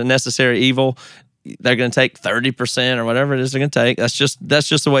consider it a necessary evil. They're going to take 30% or whatever it is they're going to take. That's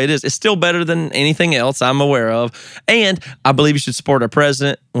just the way it is. It's still better than anything else I'm aware of. And I believe you should support our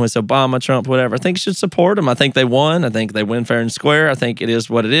president, whether it's Obama, Trump, whatever. I think you should support them. I think they won. I think they win fair and square. I think it is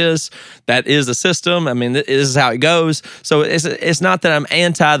what it is. That is the system. I mean, this is how it goes. So it's not that I'm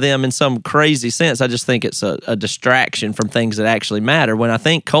anti them in some crazy sense. I just think it's a distraction from things that actually matter. When I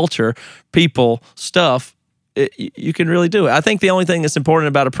think culture, people, stuff, you can really do it. I think the only thing that's important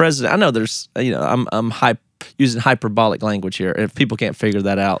about a president, I know there's, I'm using hyperbolic language here. If people can't figure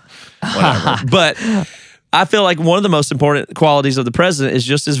that out, whatever. But I feel like one of the most important qualities of the president is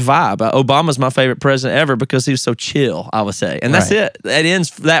just his vibe. Obama's my favorite president ever because he was so chill, I would say. And that's it. That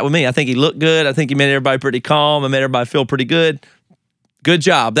ends that with me. I think he looked good. I think he made everybody pretty calm. I made everybody feel pretty good. Good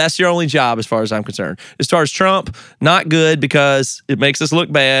job. That's your only job as far as I'm concerned. As far as Trump, not good because it makes us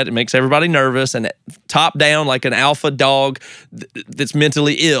look bad. It makes everybody nervous and top down like an alpha dog that's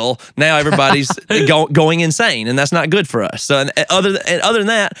mentally ill. Now everybody's going insane, and that's not good for us. So, and other than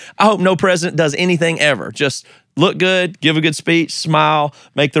that, I hope no president does anything ever. Just look good, give a good speech, smile,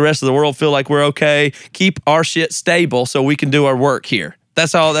 make the rest of the world feel like we're okay, keep our shit stable so we can do our work here.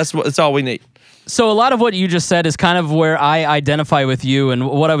 That's all we need. So a lot of what you just said is kind of where I identify with you, and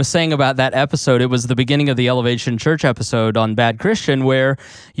what I was saying about that episode, it was the beginning of the Elevation Church episode on Bad Christian, where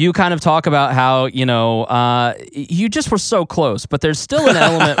you kind of talk about how, you just were so close, but there's still an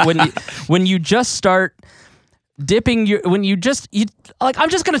element when you just start dipping I'm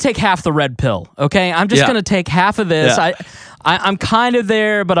just going to take half the red pill, okay? I'm just going to take half of this. Yeah. I'm kind of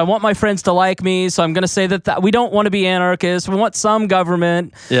there, but I want my friends to like me, so I'm going to say that we don't want to be anarchists. We want some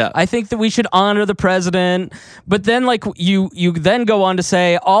government. Yeah. I think that we should honor the president. But then, like, you then go on to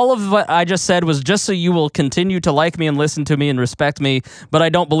say, all of what I just said was just so you will continue to like me and listen to me and respect me, but I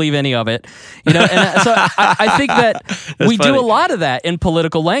don't believe any of it. And so I think that we do a lot of that in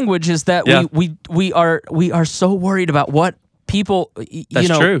political language, is that we are so worried about what people,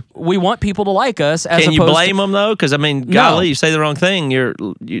 true. We want people to like us. Can you blame them though? Because I mean, golly, you say the wrong thing,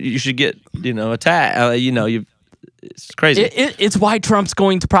 you should get attacked. It's crazy. It's why Trump's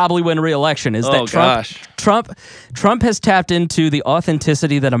going to probably win re-election. Trump has tapped into the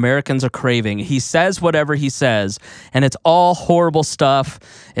authenticity that Americans are craving. He says whatever he says, and it's all horrible stuff.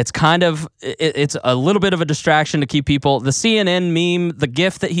 It's kind of it's a little bit of a distraction to keep people. The CNN meme, the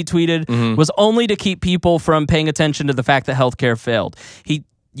GIF that he tweeted, was only to keep people from paying attention to the fact that healthcare failed. He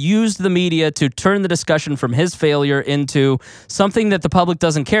used the media to turn the discussion from his failure into something that the public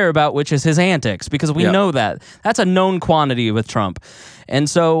doesn't care about, which is his antics, because we know that. That's a known quantity with Trump. And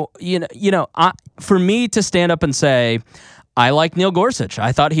so, for me to stand up and say, I like Neil Gorsuch.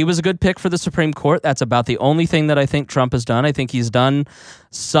 I thought he was a good pick for the Supreme Court. That's about the only thing that I think Trump has done. I think he's done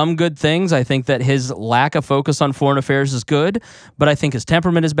some good things. I think that his lack of focus on foreign affairs is good, but I think his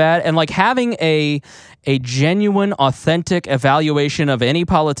temperament is bad. And like having a genuine, authentic evaluation of any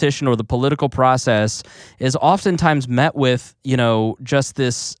politician or the political process is oftentimes met with, just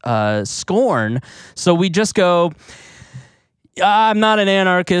this scorn. So we just go, I'm not an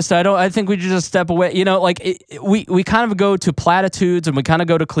anarchist. I think we just step away. We kind of go to platitudes and we kind of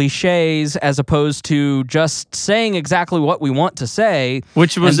go to cliches as opposed to just saying exactly what we want to say.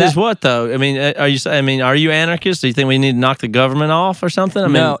 Which is what though? I mean, are you anarchist? Do you think we need to knock the government off or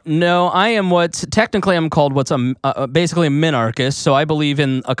something? No. I am technically I'm called basically a minarchist. So I believe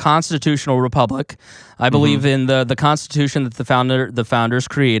in a constitutional republic. I believe in the Constitution that the founders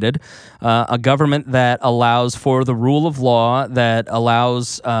created, a government that allows for the rule of law, that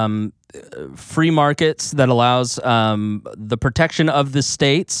allows free markets, that allows the protection of the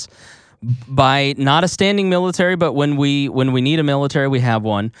states by not a standing military, but when we need a military, we have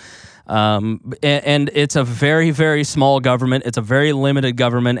one. And it's a very, very small government. It's a very limited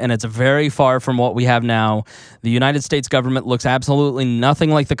government, and it's very far from what we have now. The United States government looks absolutely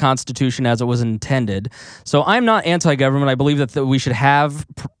nothing like the Constitution as it was intended. So I'm not anti-government. I believe that we should have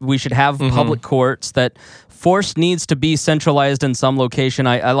public courts, that force needs to be centralized in some location.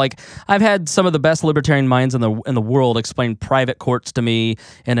 I've had some of the best libertarian minds in the world explain private courts to me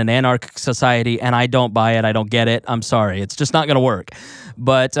in an anarchic society, and I don't buy it. I don't get it. I'm sorry. It's just not going to work.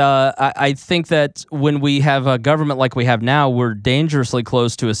 But I think that when we have a government like we have now, we're dangerously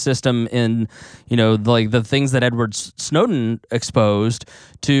close to a system in, like the things that Edward Snowden exposed,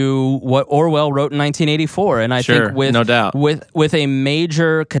 to what Orwell wrote in 1984. And I think no doubt. with a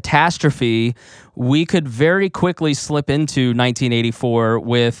major catastrophe, we could very quickly slip into 1984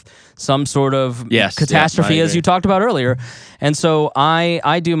 with some sort of catastrophe, as you talked about earlier. And so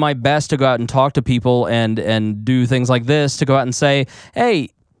I do my best to go out and talk to people and do things like this, to go out and say, hey,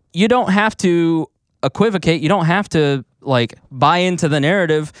 you don't have to equivocate. You don't have to buy into the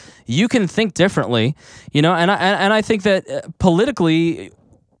narrative. You can think differently, and I think that politically,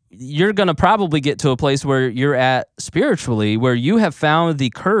 you're going to probably get to a place where you're at spiritually, where you have found the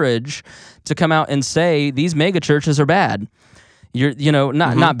courage to come out and say these mega churches are bad.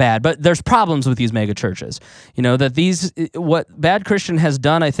 Not bad, but there's problems with these mega churches. That what Bad Christian has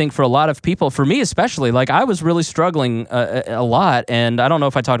done, I think, for a lot of people, for me especially, I was really struggling a lot, and I don't know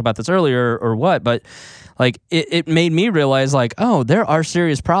if I talked about this earlier or what, but it made me realize there are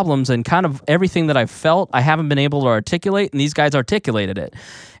serious problems, and kind of everything that I've felt I haven't been able to articulate, and these guys articulated it.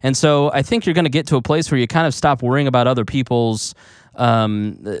 And so I think you're going to get to a place where you kind of stop worrying about other people's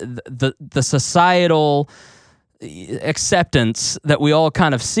the societal acceptance that we all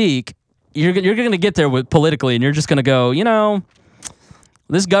kind of seek. You're going to get there politically, and you're just going to go,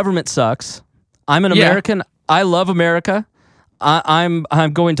 this government sucks. I'm an American. I love America. I'm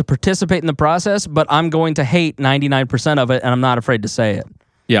going to participate in the process, but I'm going to hate 99% of it, and I'm not afraid to say it.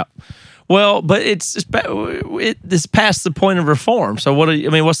 Yeah. Well, but it's past the point of reform. So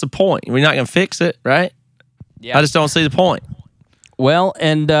what's the point? We're not going to fix it, right? Yeah. I just don't see the point. Well,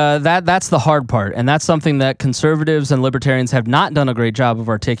 and that's the hard part, and that's something that conservatives and libertarians have not done a great job of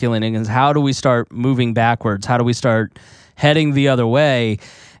articulating, is how do we start moving backwards? How do we start heading the other way?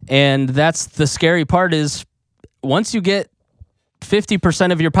 And that's the scary part, is once you get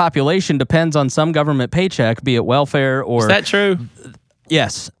 50% of your population depends on some government paycheck, be it welfare or... Is that true?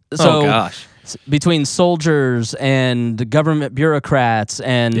 Yes. So, oh, gosh. Between soldiers and government bureaucrats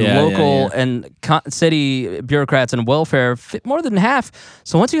and local and city bureaucrats and welfare, more than half.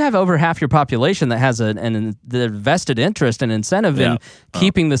 So once you have over half your population that has the vested interest and incentive in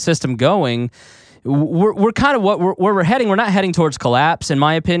keeping the system going, we're kind of where we're heading. We're not heading towards collapse, in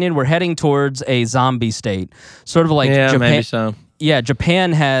my opinion. We're heading towards a zombie state, sort of like Japan. Maybe so. Yeah,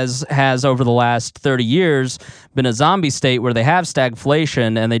 Japan has over the last 30 years been a zombie state where they have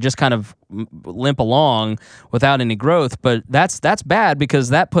stagflation and they just kind of limp along without any growth. But that's bad, because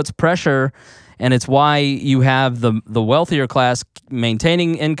that puts pressure, and it's why you have the wealthier class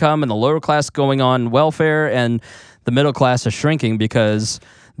maintaining income and the lower class going on welfare, and the middle class is shrinking because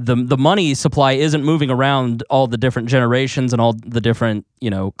the money supply isn't moving around all the different generations and all the different,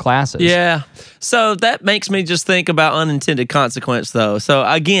 classes. Yeah. So that makes me just think about unintended consequence, though. So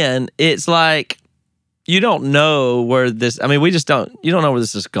again, it's like you don't know where this, you don't know where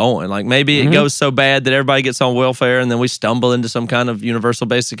this is going. Like maybe it goes so bad that everybody gets on welfare, and then we stumble into some kind of universal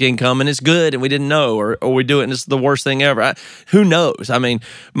basic income, and it's good and we didn't know, or we do it and it's the worst thing ever. Who knows?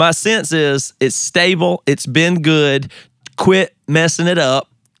 My sense is it's stable. It's been good. Quit messing it up.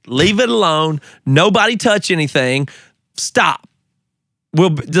 Leave it alone. Nobody touch anything. Stop.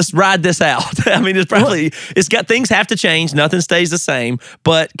 We'll just ride this out. It's got, things have to change. Nothing stays the same.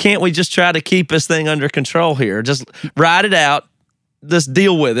 But can't we just try to keep this thing under control here? Just ride it out. Just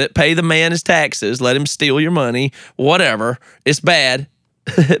deal with it. Pay the man his taxes. Let him steal your money. Whatever. It's bad.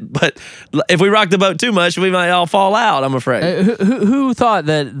 But if we rock the boat too much, we might all fall out, I'm afraid. Who thought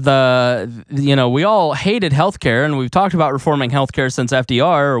that we all hated healthcare, and we've talked about reforming healthcare since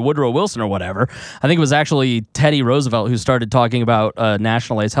FDR or Woodrow Wilson or whatever. I think it was actually Teddy Roosevelt who started talking about a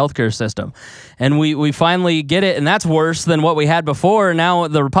nationalized healthcare system. And we finally get it, and that's worse than what we had before. Now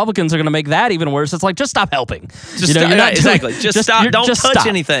the Republicans are going to make that even worse. It's like, just stop helping. Just stop. Don't touch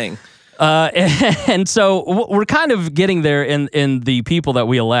anything. And so we're kind of getting there in the people that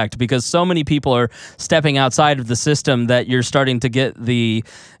we elect, because so many people are stepping outside of the system that you're starting to get the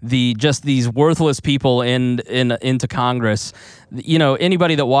just these worthless people into Congress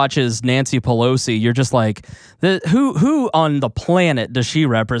anybody that watches Nancy Pelosi, you're just like, who on the planet does she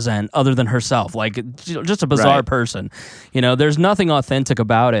represent other than herself? Like, just a bizarre person. There's nothing authentic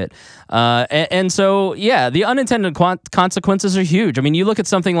about it. And so, yeah, the unintended consequences are huge. I mean, you look at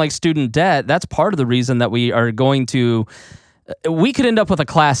something like student debt, that's part of the reason that we are going to... We could end up with a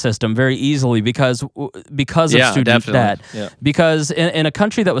class system very easily because of student debt. Yeah. Because in a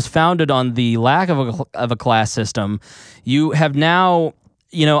country that was founded on the lack of a class system, you have now,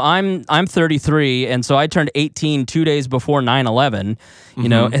 I'm 33, and so I turned 18 2 days before 9/11.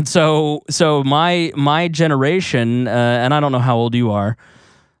 And so my generation, and I don't know how old you are.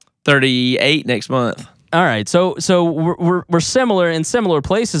 38 next month. All right, so we're similar in similar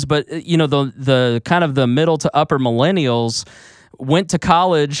places, but the kind of the middle to upper millennials went to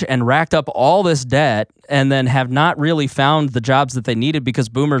college and racked up all this debt and then have not really found the jobs that they needed because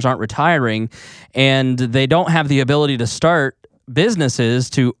boomers aren't retiring, and they don't have the ability to start businesses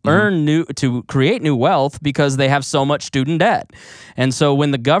to to create new wealth because they have so much student debt. And so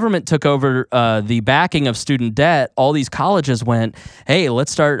when the government took over the backing of student debt, all these colleges went, hey,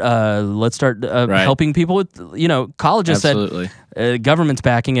 let's start helping people with, colleges Absolutely. said, government's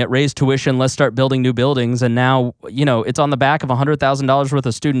backing it, raise tuition, let's start building new buildings. And now, it's on the back of $100,000 worth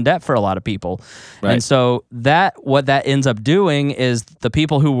of student debt for a lot of people. Right. And so what that ends up doing is the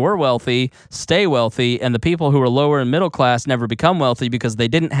people who were wealthy stay wealthy, and the people who are lower and middle class never become wealthy because they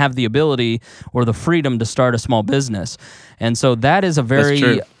didn't have the ability or the freedom to start a small business. And so that is a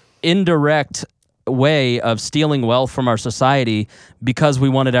very indirect way of stealing wealth from our society because we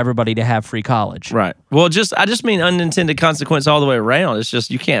wanted everybody to have free college. Right. Well, I just mean unintended consequence all the way around. It's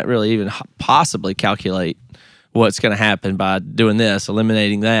just you can't really even possibly calculate what's going to happen by doing this,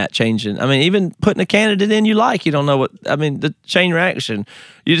 eliminating that, changing. I mean, even putting a candidate in you don't know what. I mean, the chain reaction,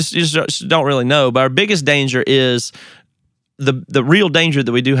 you just don't really know. But our biggest danger is the real danger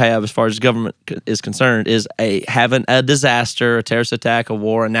that we do have as far as government is concerned is having a disaster, a terrorist attack, a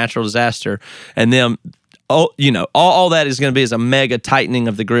war, a natural disaster, and them. All that is going to be is a mega tightening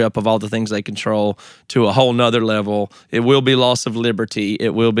of the grip of all the things they control to a whole nother level. It will be loss of liberty.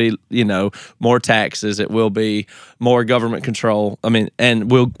 It will be, more taxes. It will be more government control. I mean,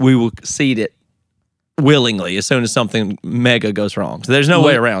 and we will cede it willingly as soon as something mega goes wrong. So there's no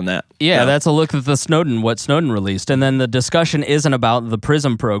way around that. Yeah, that's a look at what Snowden released. And then the discussion isn't about the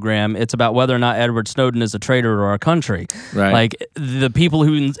PRISM program. It's about whether or not Edward Snowden is a traitor to our country. Right. Like, the people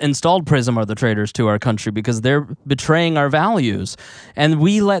who installed PRISM are the traitors to our country because they're betraying our values. And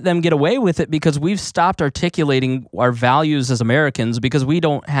we let them get away with it because we've stopped articulating our values as Americans because we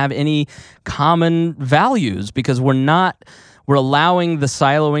don't have any common values because we're allowing the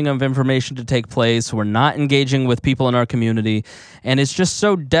siloing of information to take place. We're not engaging with people in our community. And it's just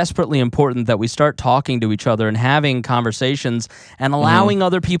so desperately important that we start talking to each other and having conversations and allowing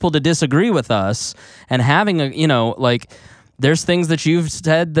other people to disagree with us and having there's things that you've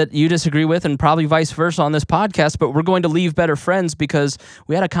said that you disagree with and probably vice versa on this podcast, but we're going to leave better friends because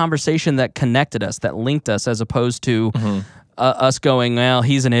we had a conversation that connected us, that linked us, as opposed to us going, well,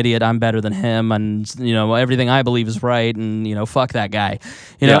 he's an idiot, I'm better than him, and everything I believe is right, and fuck that guy.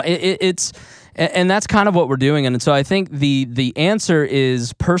 It's and that's kind of what we're doing, and so I think the answer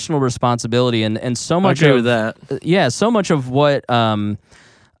is personal responsibility, and so much I agree with that. Yeah, so much of what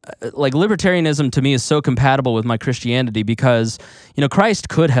like libertarianism to me is so compatible with my Christianity because Christ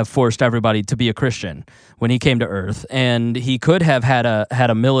could have forced everybody to be a Christian when he came to earth, and he could have had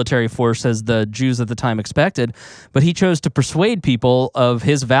a military force as the Jews at the time expected, but he chose to persuade people of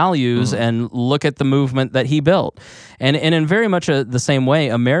his values and look at the movement that he built. And in very much the same way,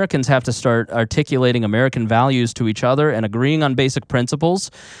 Americans have to start articulating American values to each other and agreeing on basic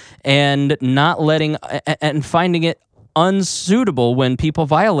principles and not letting and finding it unsuitable when people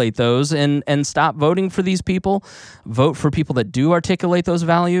violate those and stop voting for these people. Vote for people that do articulate those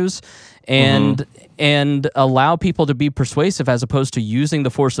values and allow people to be persuasive as opposed to using the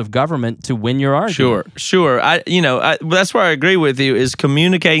force of government to win your argument. Sure. That's where I agree with you is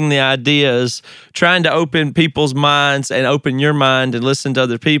communicating the ideas, trying to open people's minds and open your mind and listen to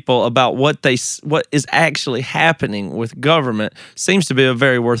other people about what is actually happening with government seems to be a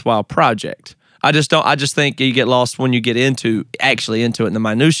very worthwhile project. I just think you get lost when you get into it in the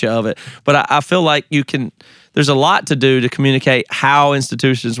minutia of it. But I feel like there's a lot to do to communicate how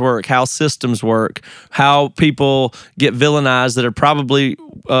institutions work, how systems work, how people get villainized that are probably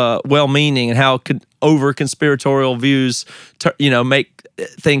well-meaning, and how over conspiratorial views, make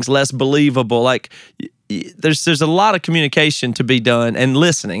things less believable. Like, there's a lot of communication to be done and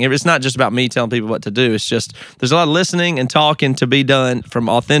listening. It's not just about me telling people what to do. It's just there's a lot of listening and talking to be done from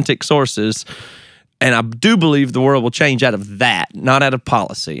authentic sources And I do believe the world will change out of that, not out of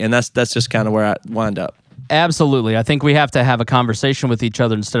policy. And that's just kind of where I wind up. Absolutely. I think we have to have a conversation with each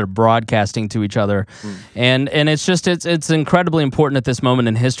other instead of broadcasting to each other. And it's incredibly important at this moment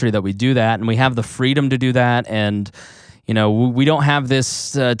in history that we do that, and we have the freedom to do that. And we don't have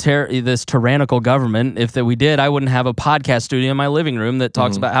this this tyrannical government. If that we did, I wouldn't have a podcast studio in my living room that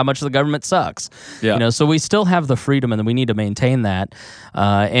talks about how much the government sucks. Yeah. So we still have the freedom, and we need to maintain that.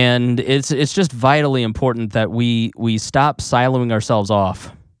 And it's just vitally important that we stop siloing ourselves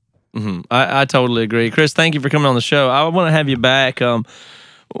off. Mm-hmm. I totally agree. Chris, thank you for coming on the show. I want to have you back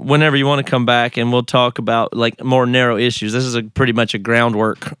whenever you want to come back, and we'll talk about like more narrow issues. This is pretty much a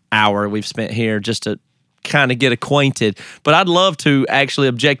groundwork hour we've spent here just to kind of get acquainted. But I'd love to actually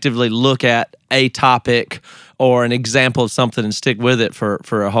objectively look at a topic or an example of something and stick with it for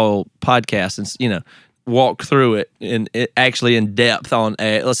a whole podcast and, walk through it actually in depth on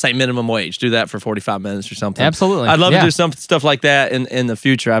let's say minimum wage. Do that for 45 minutes or something. Absolutely. I'd love to do some stuff like that in the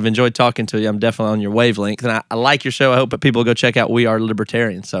future. I've enjoyed talking to you. I'm definitely on your wavelength, and I like your show. I hope that people go check out We Are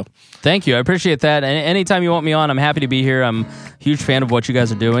Libertarians. So thank you. I appreciate that. And anytime you want me on, I'm happy to be here. I'm a huge fan of what you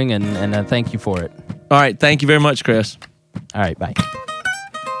guys are doing, and thank you for it. All right. Thank you very much, Chris. All right. Bye.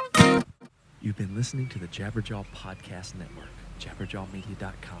 You've been listening to the Jabberjaw Podcast Network,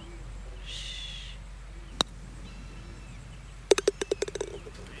 jabberjawmedia.com.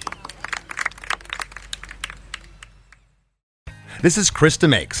 This is Krista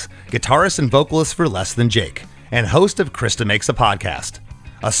Makes, guitarist and vocalist for Less Than Jake, and host of Krista Makes a Podcast,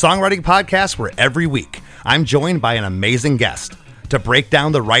 a songwriting podcast where every week I'm joined by an amazing guest to break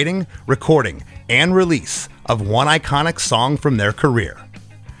down the writing, recording, and release of one iconic song from their career.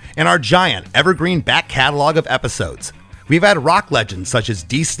 In our giant evergreen back catalog of episodes, we've had rock legends such as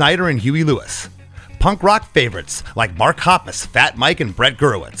Dee Snider and Huey Lewis, punk rock favorites like Mark Hoppus, Fat Mike, and Brett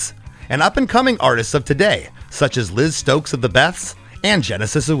Gurewitz, and up-and-coming artists of today such as Liz Stokes of the Beths and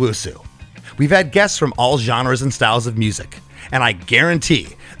Genesis Owusu. We've had guests from all genres and styles of music, and I guarantee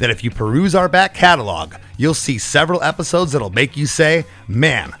that if you peruse our back catalog, you'll see several episodes that'll make you say,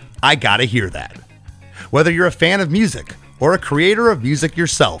 man, I gotta hear that. Whether you're a fan of music or a creator of music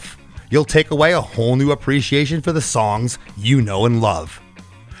yourself, you'll take away a whole new appreciation for the songs you know and love.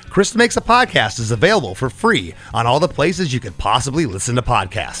 Krista Makes a Podcast is available for free on all the places you could possibly listen to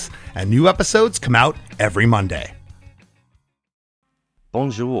podcasts, and new episodes come out every Monday.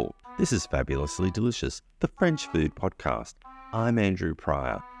 Bonjour, this is Fabulously Delicious, the French food podcast. I'm Andrew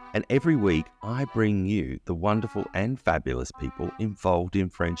Pryor, and every week I bring you the wonderful and fabulous people involved in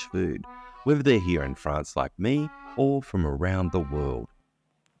French food, whether they're here in France like me or from around the world.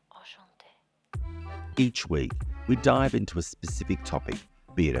 Each week, we dive into a specific topic,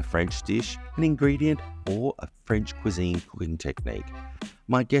 be it a French dish, an ingredient, or a French cuisine cooking technique.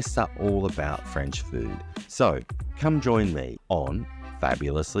 My guests are all about French food, so come join me on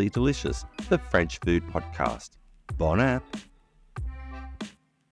Fabulously Delicious, the French food podcast. Bon app!